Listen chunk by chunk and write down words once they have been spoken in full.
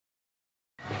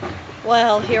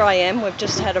Well, here I am. We've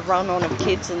just had a run on of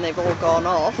kids and they've all gone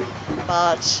off,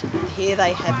 but here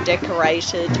they have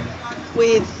decorated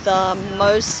with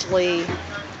mostly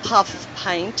puff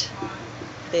paint,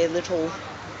 their little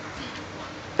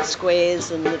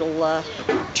squares and little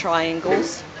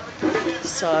triangles.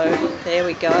 So there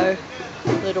we go.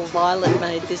 Little Violet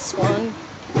made this one,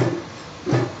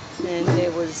 and there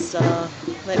was,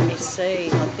 let me see,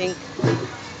 I think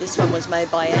this one was made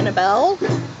by Annabelle,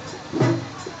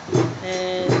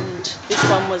 and this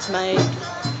one was made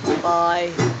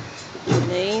by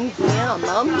Janine here,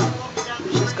 Mum.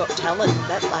 She's got talent,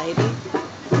 that lady.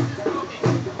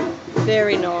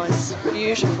 Very nice,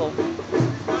 beautiful.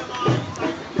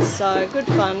 So good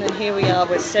fun, and here we are,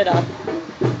 we're set up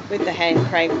with the hand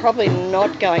crank. Probably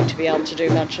not going to be able to do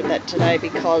much of that today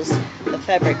because the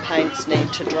fabric paints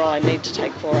need to dry, need to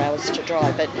take 4 hours to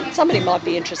dry, but somebody might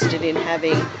be interested in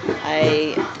having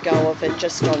a go of it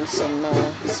just on some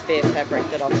spare fabric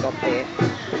that I've got there.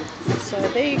 So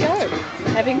there you go,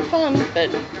 having fun, but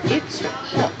it's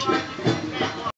hot.